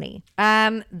ceremony.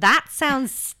 That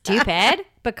sounds stupid,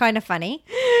 but kind of funny.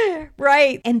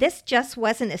 Right. And this just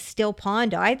wasn't a still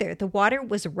pond either. The water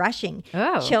was rushing.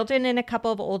 Oh. Children and a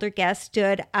couple of older guests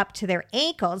stood up to their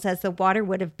ankles as the water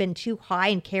would have been too high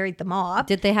and carried them off.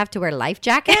 Did they have to wear life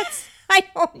jackets? I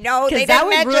don't know. Because that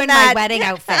would ruin my wedding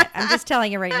outfit. I'm just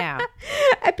telling you right now.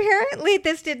 Apparently,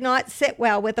 this did not sit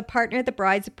well with the partner of the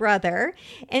bride's brother.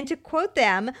 And to quote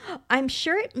them, "I'm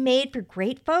sure it made for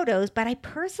great photos, but I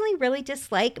personally really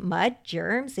dislike mud,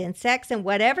 germs, insects, and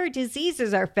whatever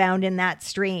diseases are found in that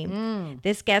stream."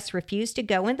 This guest refused to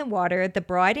go in the water. The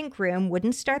bride and groom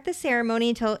wouldn't start the ceremony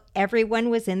until everyone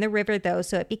was in the river, though.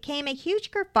 So it became a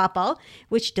huge kerfuffle,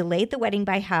 which delayed the wedding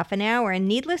by half an hour. And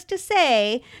needless to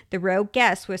say, the rogue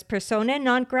guest was persona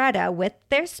non grata with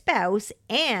their spouse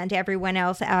and everyone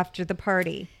else after the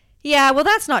party. Yeah, well,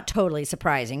 that's not totally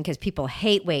surprising because people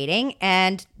hate waiting,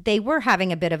 and they were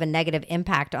having a bit of a negative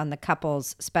impact on the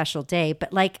couple's special day. But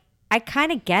I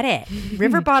kind of get it.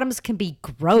 River bottoms can be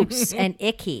gross and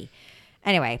icky.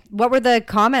 Anyway, what were the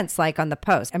comments like on the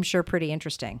post? I'm sure pretty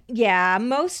interesting. Yeah,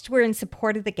 most were in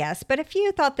support of the guest, but a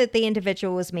few thought that the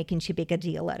individual was making too big a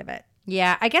deal out of it.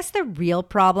 Yeah, I guess the real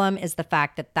problem is the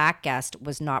fact that that guest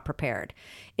was not prepared.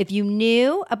 If you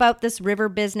knew about this river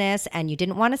business and you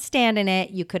didn't want to stand in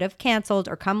it, you could have canceled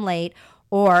or come late,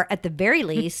 or at the very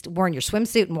least, worn your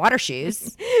swimsuit and water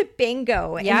shoes.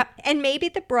 Bingo. Yep. And maybe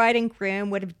the bride and groom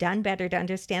would have done better to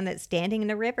understand that standing in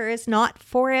the river is not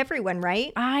for everyone,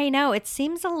 right? I know. It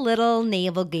seems a little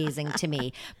navel-gazing to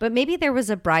me, but maybe there was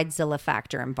a bridezilla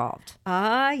factor involved.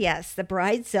 Ah, yes, the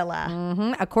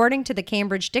bridezilla. According to the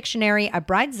Cambridge Dictionary, a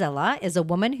bridezilla is a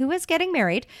woman who is getting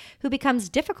married who becomes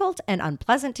difficult and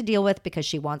unpleasant to deal with because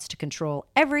she wants to control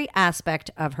every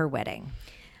aspect of her wedding.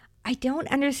 I don't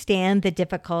understand the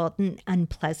difficult and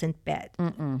unpleasant bit.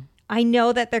 I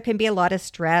know that there can be a lot of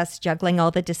stress juggling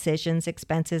all the decisions,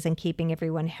 expenses, and keeping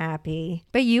everyone happy.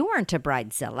 But you weren't a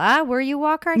bridezilla, were you,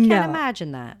 Walker? I can't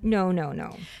imagine that. No.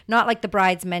 Not like the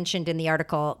brides mentioned in the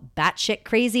article, Batshit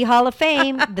Crazy Hall of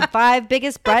Fame, the 5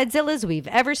 biggest bridezillas we've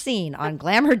ever seen on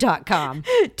glamour.com.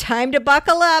 Time to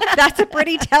buckle up. That's a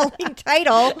pretty telling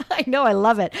title. I know, I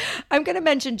love it. I'm going to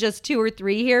mention just 2 or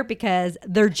 3 here because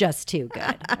they're just too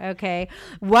good. Okay.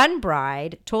 One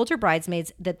bride told her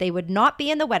bridesmaids that they would not be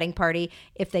in the wedding party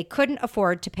if they couldn't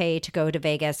afford to pay to go to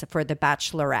Vegas for the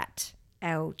bachelorette.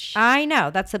 Ouch. I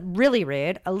know. That's really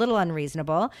rude, a little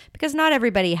unreasonable, because not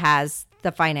everybody has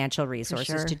the financial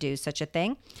resources to do such a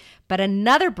thing. But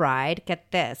another bride,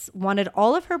 get this, wanted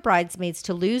all of her bridesmaids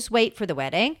to lose weight for the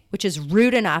wedding, which is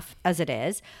rude enough as it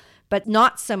is, but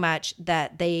not so much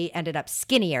that they ended up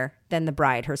skinnier than the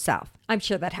bride herself. I'm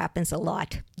sure that happens a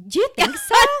lot. Do you think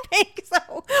so? I think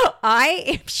so. I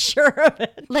am sure of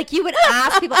it. Like you would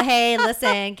ask people, hey,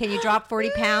 listen, can you drop 40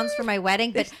 pounds for my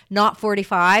wedding, but not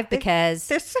 45 because...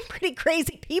 There's some pretty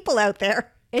crazy people out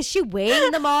there. Is she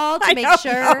weighing them all to make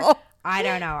sure? I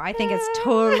don't know. I think it's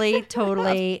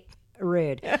totally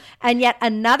rude. And yet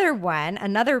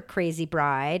another crazy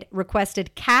bride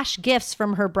requested cash gifts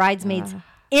from her bridesmaids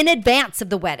in advance of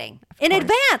the wedding. In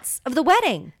advance of the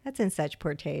wedding. That's in such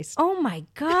poor taste. Oh my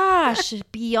gosh,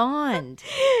 beyond.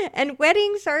 And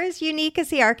weddings are as unique as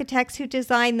the architects who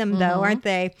design them, though, aren't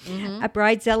they? A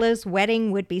bridezilla's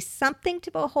wedding would be something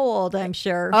to behold, I'm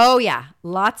sure. Oh yeah,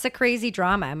 lots of crazy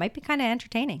drama. It might be kind of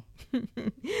entertaining.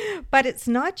 But it's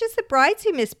not just the brides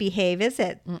who misbehave, is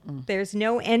it? There's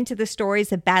no end to the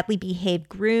stories of badly behaved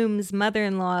grooms,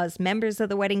 mother-in-laws, members of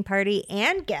the wedding party,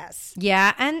 and guests.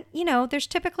 Yeah, and there's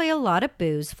typically a lot of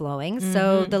booze flowing,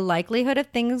 so the likelihood of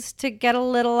things to get a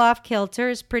little off kilter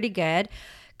is pretty good.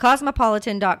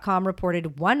 Cosmopolitan.com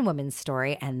reported one woman's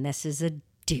story, and this is a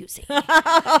doozy.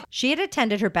 She had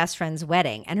attended her best friend's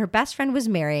wedding, and her best friend was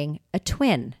marrying a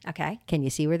twin. Okay. Can you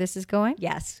see where this is going?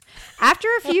 Yes. After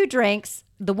a few drinks,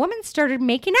 the woman started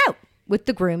making out with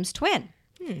the groom's twin.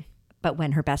 But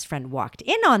when her best friend walked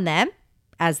in on them,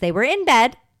 as they were in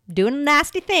bed doing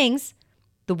nasty things,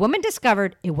 the woman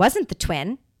discovered it wasn't the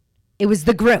twin, it was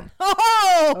the groom.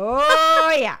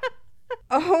 Oh yeah.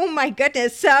 Oh my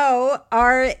goodness. So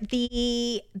are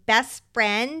the best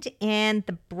friend and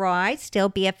the bride still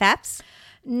BFFs?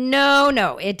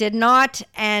 No, it did not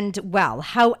end well.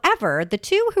 However, the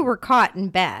two who were caught in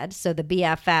bed, so the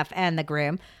BFF and the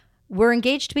groom, were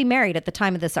engaged to be married at the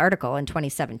time of this article in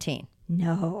 2017.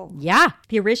 No. Yeah.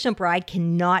 The original bride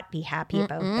cannot be happy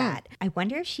about that. I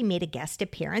wonder if she made a guest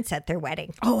appearance at their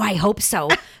wedding. Oh, I hope so.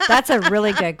 That's a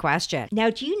really good question. Now,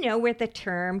 do you know where the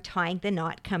term tying the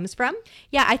knot comes from?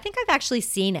 Yeah, I think I've actually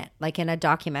seen it, like in a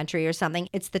documentary or something.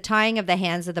 It's the tying of the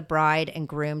hands of the bride and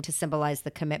groom to symbolize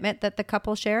the commitment that the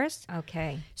couple shares.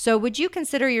 Okay. So would you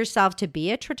consider yourself to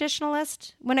be a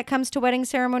traditionalist when it comes to wedding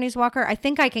ceremonies, Walker? I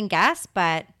think I can guess,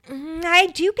 but... I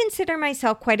do consider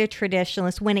myself quite a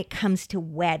traditionalist when it comes to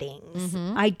weddings.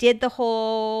 I did the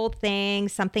whole thing,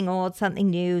 something old, something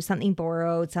new, something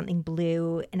borrowed, something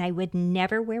blue, and I would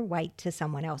never wear white to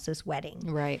someone else's wedding.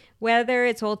 Right. Whether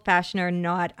it's old-fashioned or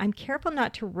not, I'm careful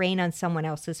not to rain on someone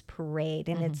else's parade,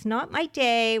 and it's not my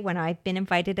day when I've been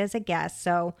invited as a guest,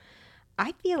 so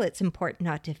I feel it's important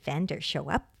not to offend or show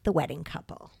up the wedding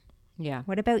couple. Yeah.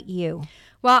 What about you?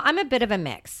 Well, I'm a bit of a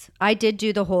mix. I did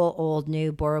do the whole old,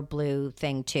 new, borrowed blue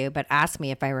thing too, but ask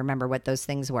me if I remember what those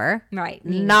things were. Right.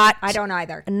 I don't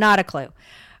either. Not a clue.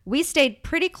 We stayed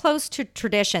pretty close to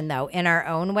tradition, though, in our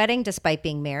own wedding, despite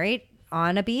being married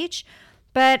on a beach.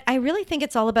 But I really think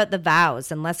it's all about the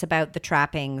vows and less about the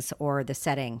trappings or the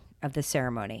setting of the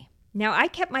ceremony. Now, I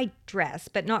kept my dress,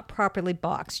 but not properly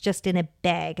boxed, just in a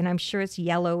bag, and I'm sure it's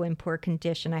yellow in poor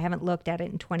condition. I haven't looked at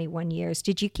it in 21 years.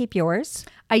 Did you keep yours?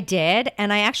 I did,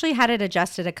 and I actually had it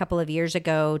adjusted a couple of years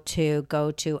ago to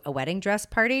go to a wedding dress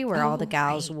party where all the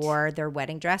gals wore their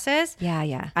wedding dresses.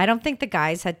 Yeah. I don't think the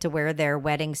guys had to wear their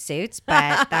wedding suits,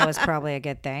 but that was probably a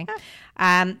good thing.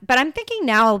 But I'm thinking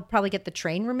now I'll probably get the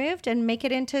train removed and make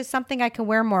it into something I can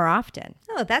wear more often.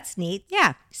 Oh, that's neat.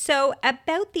 Yeah. So,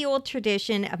 about the old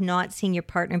tradition of not seeing your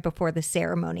partner before the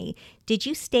ceremony, did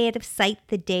you stay out of sight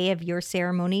the day of your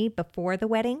ceremony before the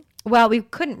wedding? Well, we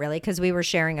couldn't really because we were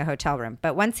sharing a hotel room.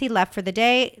 But once he left for the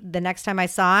day, the next time I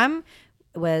saw him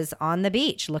was on the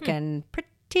beach looking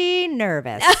pretty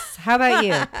nervous. How about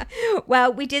you?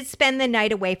 Well, we did spend the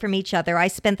night away from each other. I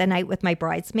spent the night with my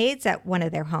bridesmaids at one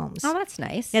of their homes. Oh, that's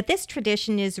nice. Now, this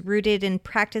tradition is rooted in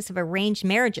practice of arranged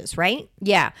marriages, right?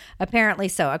 Yeah, apparently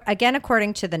so. Again,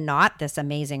 according to the Knot, this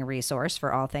amazing resource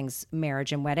for all things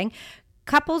marriage and wedding,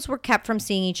 couples were kept from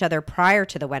seeing each other prior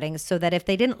to the wedding so that if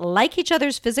they didn't like each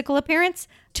other's physical appearance,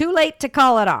 too late to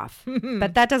call it off.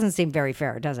 But that doesn't seem very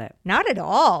fair, does it? Not at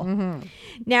all.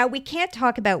 Now, we can't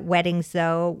talk about weddings,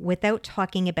 though, without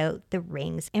talking about the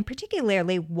rings, and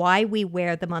particularly why we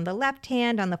wear them on the left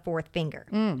hand on the fourth finger.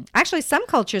 Actually, some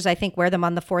cultures, I think, wear them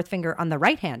on the fourth finger on the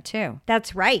right hand, too.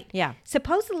 That's right. Yeah.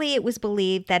 Supposedly, it was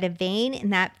believed that a vein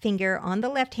in that finger on the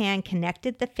left hand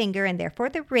connected the finger and therefore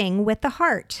the ring with the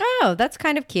heart. Oh, that's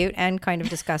kind of cute and kind of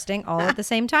disgusting all at the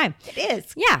same time. It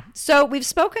is. Yeah. So we've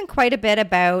spoken quite a bit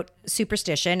about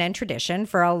superstition and tradition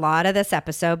for a lot of this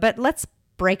episode, but let's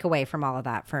break away from all of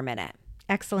that for a minute.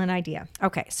 Excellent idea.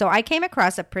 Okay, so I came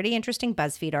across a pretty interesting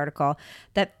BuzzFeed article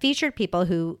that featured people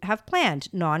who have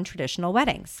planned non-traditional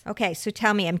weddings. Okay, so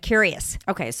tell me, I'm curious.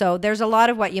 Okay, so there's a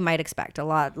lot of what you might expect, a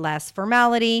lot less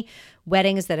formality,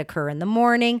 weddings that occur in the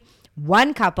morning.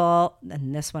 One couple,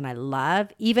 and this one I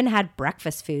love, even had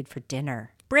breakfast food for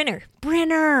dinner. Brinner.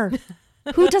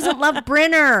 Who doesn't love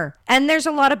Brinner? And there's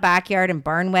a lot of backyard and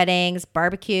barn weddings.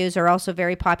 Barbecues are also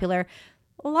very popular.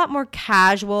 A lot more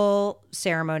casual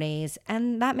ceremonies,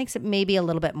 and that makes it maybe a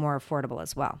little bit more affordable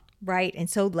as well. Right, and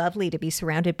so lovely to be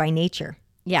surrounded by nature.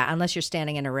 Yeah, unless you're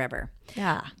standing in a river.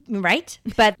 Yeah. Right?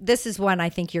 But this is one I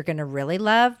think you're going to really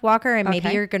love, Walker, and maybe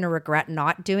you're going to regret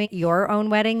not doing your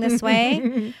own wedding this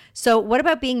way. So what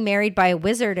about being married by a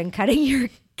wizard and cutting your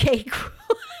cake?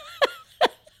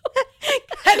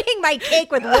 Cutting my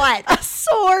cake with what? A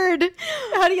sword.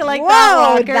 How do you like that,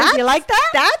 Walker? Do you like that?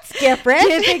 That's different. Do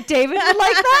you think David would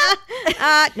like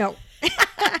that? No.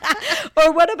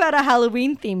 Or what about a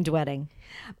Halloween-themed wedding?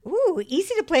 Ooh,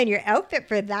 easy to plan your outfit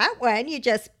for that one. You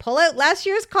just pull out last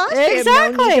year's costume.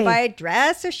 Exactly. No need to buy a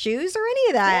dress or shoes or any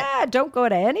of that. Yeah, don't go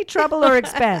to any trouble or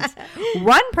expense.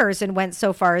 One person went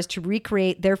so far as to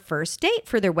recreate their first date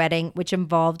for their wedding, which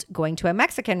involved going to a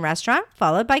Mexican restaurant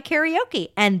followed by karaoke.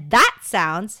 And that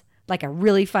sounds like a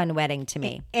really fun wedding to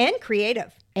me. And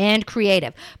creative.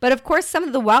 But of course, some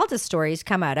of the wildest stories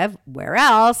come out of where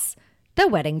else? The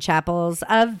wedding chapels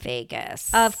of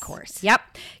Vegas. Of course. Yep.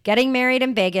 Getting married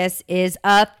in Vegas is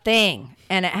a thing,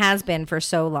 and it has been for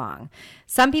so long.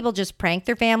 Some people just prank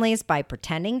their families by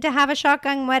pretending to have a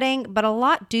shotgun wedding, but a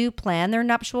lot do plan their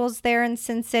nuptials there in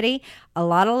Sin City. A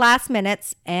lot of last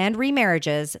minutes and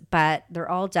remarriages, but they're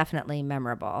all definitely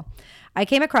memorable. I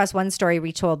came across one story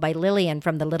retold by Lillian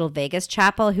from the Little Vegas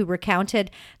Chapel who recounted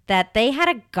that they had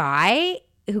a guy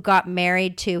who got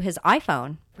married to his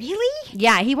iPhone. Really?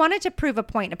 Yeah, he wanted to prove a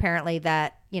point apparently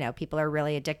that, people are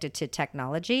really addicted to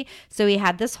technology. So he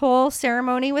had this whole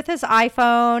ceremony with his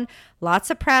iPhone. Lots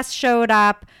of press showed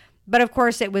up. But of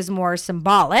course, it was more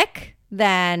symbolic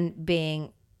than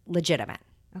being legitimate.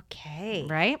 Okay.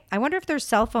 Right? I wonder if their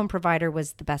cell phone provider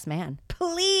was the best man.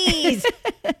 Please.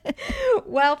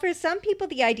 Well, for some people,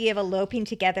 the idea of eloping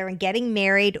together and getting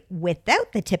married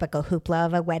without the typical hoopla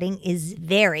of a wedding is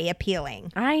very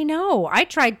appealing. I know. I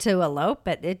tried to elope,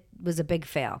 but it was a big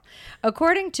fail.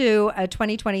 According to a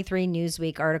 2023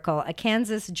 Newsweek article, a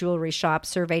Kansas jewelry shop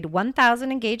surveyed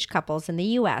 1,000 engaged couples in the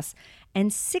U.S.,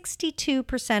 and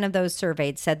 62% of those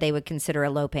surveyed said they would consider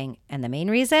eloping. And the main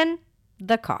reason?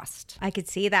 The cost. I could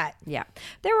see that. Yeah.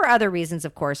 There were other reasons,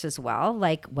 of course, as well.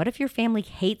 Like, what if your family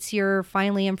hates your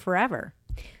finally and forever?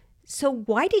 So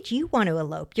why did you want to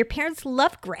elope? Your parents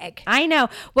love Greg. I know.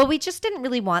 Well, we just didn't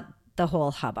really want the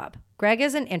whole hubbub. Greg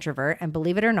is an introvert, and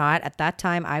believe it or not, at that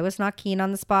time, I was not keen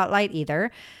on the spotlight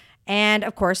either. And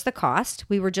of course, the cost.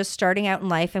 We were just starting out in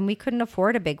life, and we couldn't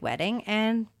afford a big wedding,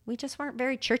 and we just weren't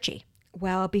very churchy.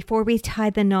 Well, before we tie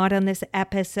the knot on this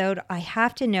episode, I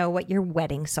have to know what your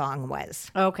wedding song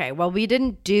was. Okay, well, we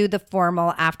didn't do the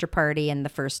formal after party and the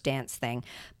first dance thing,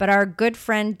 but our good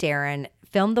friend Darren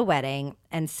filmed the wedding,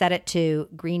 and set it to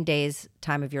Green Day's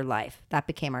Time of Your Life. That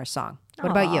became our song.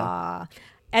 What about you?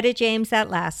 Etta James at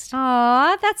Last.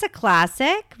 Aw, that's a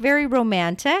classic. Very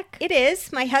romantic. It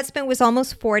is. My husband was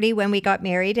almost 40 when we got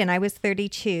married, and I was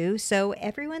 32, so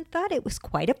everyone thought it was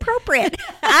quite appropriate.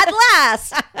 At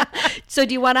last! So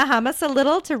do you want to hum us a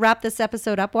little to wrap this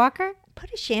episode up, Walker?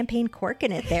 Put a champagne cork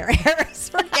in it there, Harris.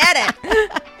 Forget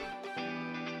it.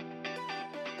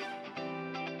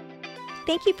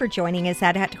 Thank you for joining us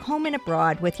at Home and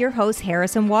Abroad with your host,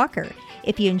 Harrison Walker.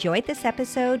 If you enjoyed this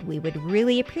episode, we would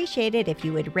really appreciate it if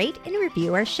you would rate and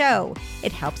review our show.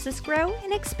 It helps us grow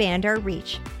and expand our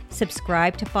reach.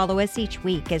 Subscribe to follow us each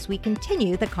week as we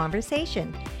continue the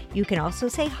conversation. You can also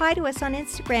say hi to us on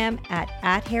Instagram at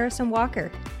Harrison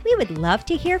Walker. We would love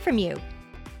to hear from you.